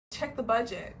check the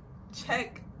budget.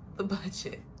 Check the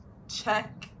budget.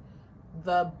 Check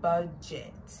the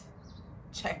budget.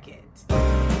 Check it.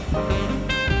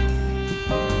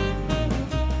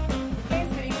 Hey,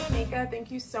 my name is Nneka. Thank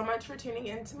you so much for tuning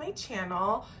into my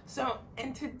channel. So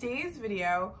in today's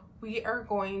video, we are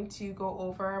going to go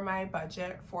over my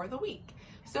budget for the week.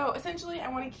 So essentially, I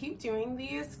want to keep doing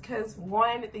these because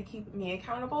one, they keep me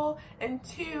accountable, and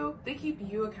two, they keep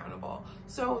you accountable.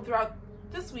 So throughout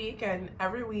this week and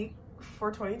every week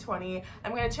for 2020,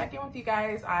 I'm going to check in with you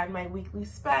guys on my weekly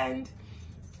spend,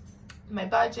 my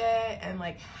budget, and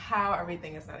like how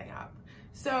everything is setting up.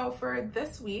 So for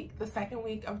this week, the second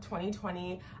week of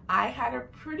 2020, I had a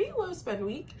pretty low spend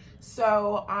week.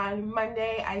 So on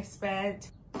Monday, I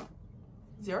spent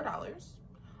 $0.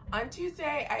 On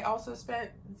Tuesday, I also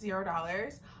spent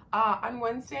 $0. On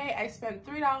Wednesday, I spent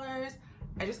 $3.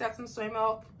 I just got some soy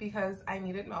milk because I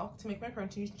needed milk to make my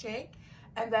protein shake.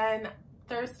 And then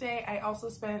Thursday, I also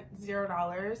spent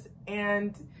 $0.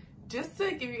 And just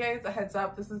to give you guys a heads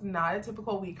up, this is not a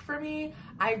typical week for me.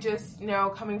 I just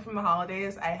know coming from the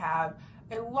holidays, I have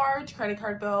a large credit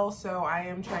card bill, so I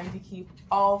am trying to keep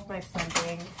all of my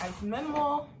spending as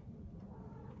minimal.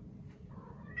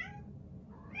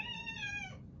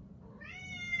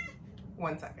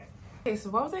 One second. Okay,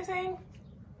 so what was I saying?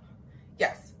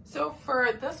 Yes, so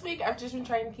for this week, I've just been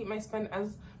trying to keep my spend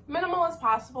as minimal as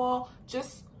possible,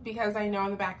 just because I know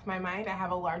in the back of my mind I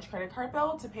have a large credit card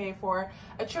bill to pay for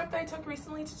a trip that I took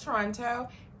recently to Toronto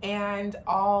and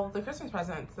all the Christmas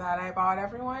presents that I bought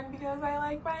everyone because I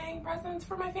like buying presents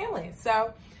for my family.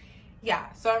 So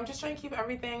yeah, so I'm just trying to keep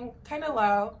everything kind of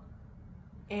low,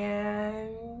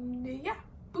 and yeah,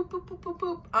 boop, boop, boop, boop,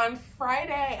 boop. On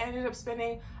Friday, I ended up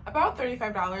spending about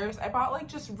 $35. I bought like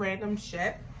just random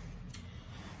shit.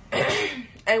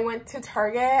 I went to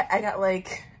Target. I got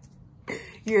like,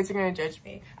 you guys are gonna judge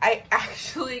me. I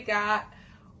actually got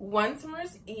one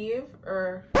Summer's Eve,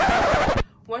 or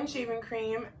one shaving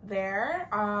cream there.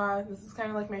 This is kind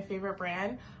of like my favorite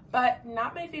brand, but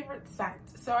not my favorite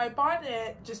scent. So I bought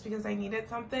it just because I needed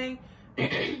something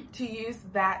to use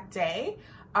that day.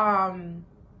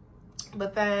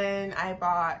 But then I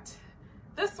bought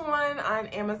this one on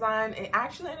Amazon. It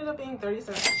actually ended up being 30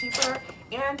 cents cheaper,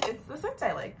 and it's the scent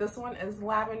I like. This one is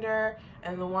lavender,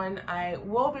 and the one I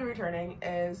will be returning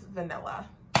is vanilla.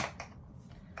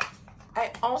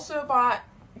 I also bought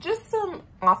just some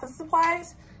office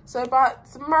supplies. So I bought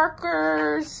some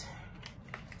markers,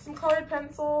 some colored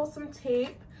pencils, some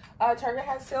tape. Target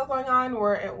has a sale going on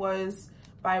where it was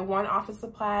buy one office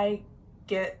supply,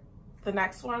 get the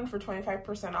next one for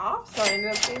 25% off. So I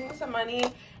ended up saving some money,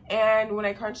 and when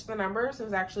I crunched the numbers, it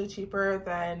was actually cheaper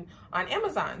than on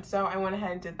Amazon. So I went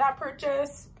ahead and did that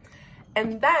purchase.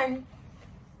 And then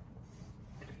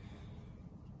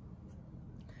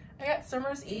I got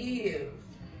Summer's Eve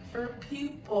for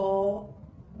people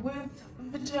with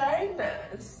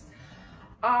vaginas.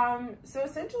 So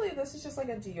essentially this is just like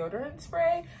a deodorant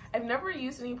spray. I've never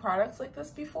used any products like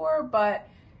this before, but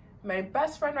my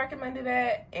best friend recommended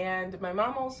it, and my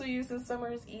mom also uses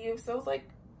Summer's Eve, so I was like,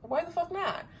 why the fuck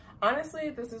not? Honestly,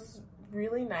 this is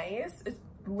really nice. It's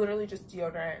literally just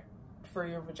deodorant for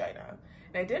your vagina.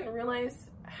 And I didn't realize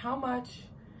how much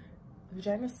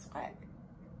vaginas sweat.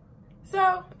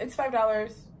 So it's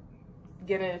 $5.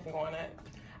 Get it if you want it.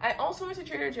 I also went to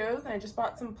Trader Joe's and I just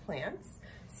bought some plants.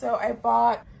 So I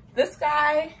bought this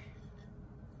guy.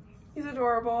 He's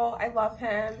adorable. I love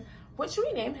him. What should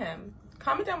we name him?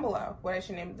 Comment down below what I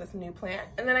should name this new plant.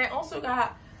 And then I also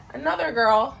got another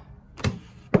girl.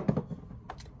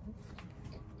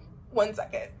 One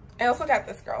second. I also got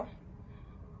this girl.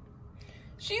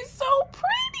 She's so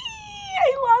pretty.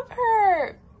 I love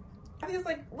her. I have these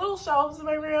like little shelves in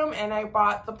my room, and I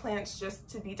bought the plants just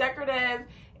to be decorative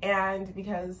and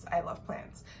because I love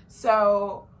plants.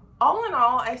 So all in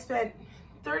all, I spent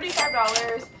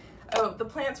 $35. Oh, the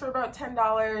plants were about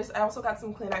 $10. I also got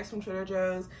some Kleenex from Trader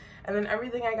Joe's, and then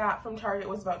everything I got from Target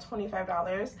was about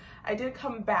 $25. I did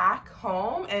come back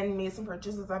home and made some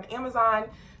purchases on Amazon.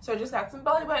 So I just got some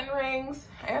belly button rings.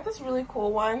 I got this really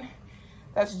cool one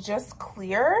that's just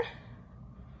clear,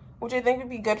 which I think would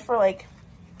be good for like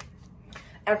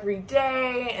every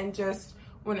day and just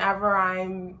whenever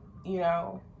I'm, you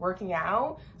know, working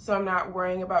out. So I'm not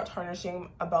worrying about tarnishing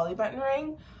a belly button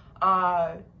ring.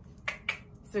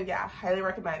 So yeah, highly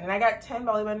recommend. And I got 10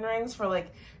 belly button rings for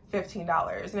like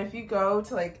 $15. And if you go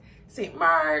to like St.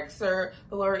 Mark's or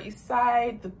the Lower East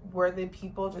Side, where the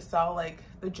people just sell like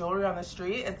the jewelry on the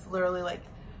street, it's literally like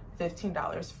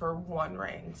 $15 for one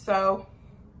ring. So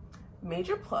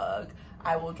major plug.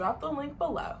 I will drop the link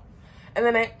below. And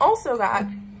then I also got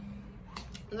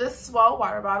this Swell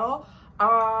water bottle.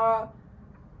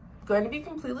 going to be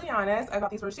completely honest, I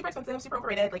thought these were super expensive, super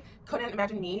overrated, like couldn't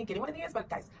imagine me getting one of these, but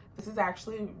guys, this is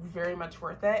actually very much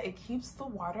worth it. It keeps the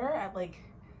water at like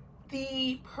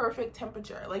the perfect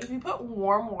temperature. Like if you put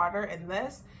warm water in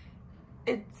this,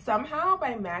 it somehow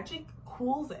by magic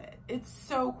cools it. It's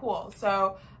so cool.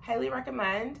 So highly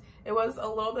recommend. It was a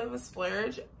little bit of a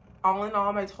splurge. All in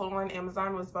all, my total on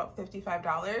Amazon was about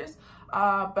 $55,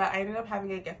 but I ended up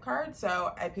having a gift card,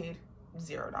 so I paid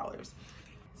 $0.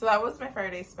 So that was my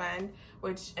Friday spend,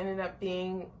 which ended up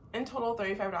being in total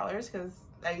 $35 because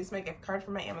I used my gift card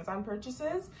for my Amazon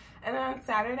purchases. And then on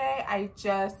Saturday, I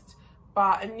just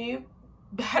bought a new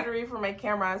battery for my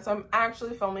camera, so I'm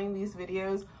actually filming these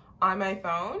videos on my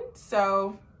phone.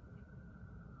 So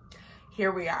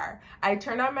here we are. I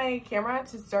turned on my camera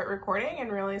to start recording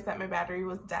and realized that my battery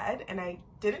was dead and I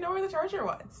didn't know where the charger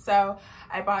was. So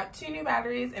I bought 2 new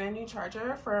batteries and a new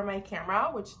charger for my camera,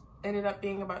 which ended up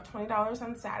being about $20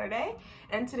 on Saturday.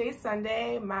 And today's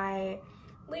Sunday, my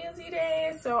lazy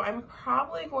day, so I'm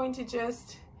probably going to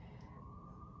just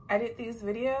edit these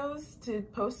videos to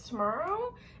post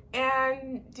tomorrow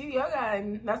and do yoga,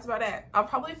 and that's about it. I'll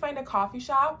probably find a coffee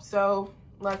shop. So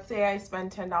let's say I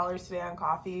spend $10 today on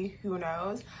coffee, who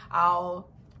knows? I'll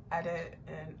edit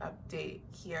and update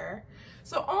here.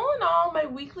 So all in all, my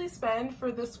weekly spend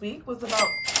for this week was about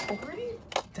 $40.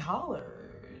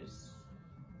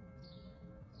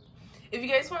 If you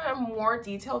guys want a more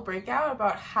detailed breakout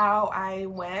about how I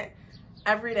went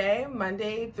every day,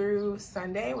 Monday through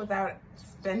Sunday, without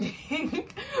spending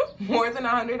more than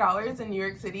 $100 in New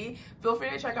York City, feel free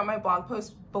to check out my blog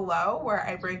post below where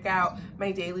I break out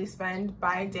my daily spend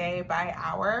by day, by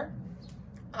hour.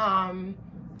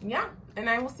 Yeah, and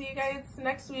I will see you guys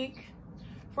next week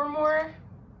for more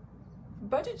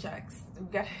budget checks. We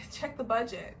gotta check the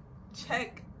budget.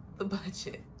 Check the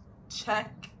budget.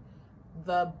 Check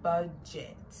the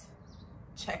budget.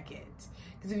 Check it.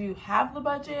 Because if you have the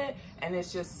budget and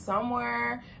it's just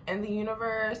somewhere in the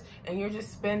universe and you're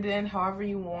just spending however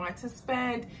you want to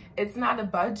spend, it's not a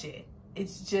budget.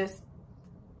 It's just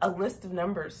a list of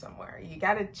numbers somewhere. You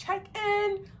got to check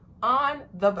in on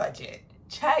the budget.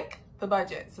 Check the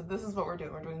budget. So this is what we're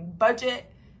doing. We're doing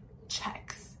budget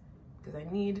checks because I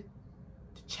need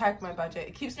to check my budget.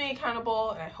 It keeps me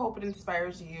accountable and I hope it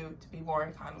inspires you to be more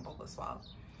accountable as well.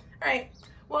 All right.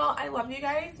 Well, I love you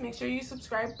guys. Make sure you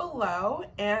subscribe below,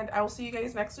 and I will see you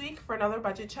guys next week for another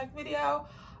budget check video.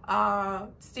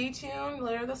 Stay tuned.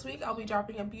 Later this week, I'll be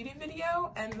dropping a beauty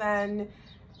video, and then,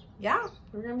 yeah,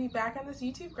 we're going to be back on this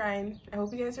YouTube grind. I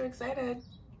hope you guys are excited.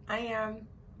 I am.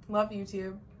 Love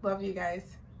YouTube. Love you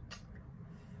guys.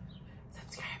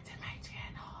 Subscribe to my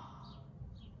channel.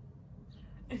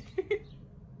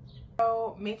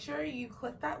 So make sure you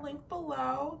click that link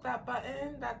below, that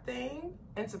button, that thing,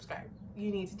 and subscribe. You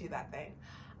need to do that thing.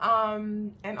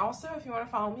 And also, if you want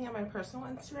to follow me on my personal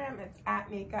Instagram, it's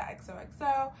at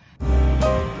Nnekaxoxo.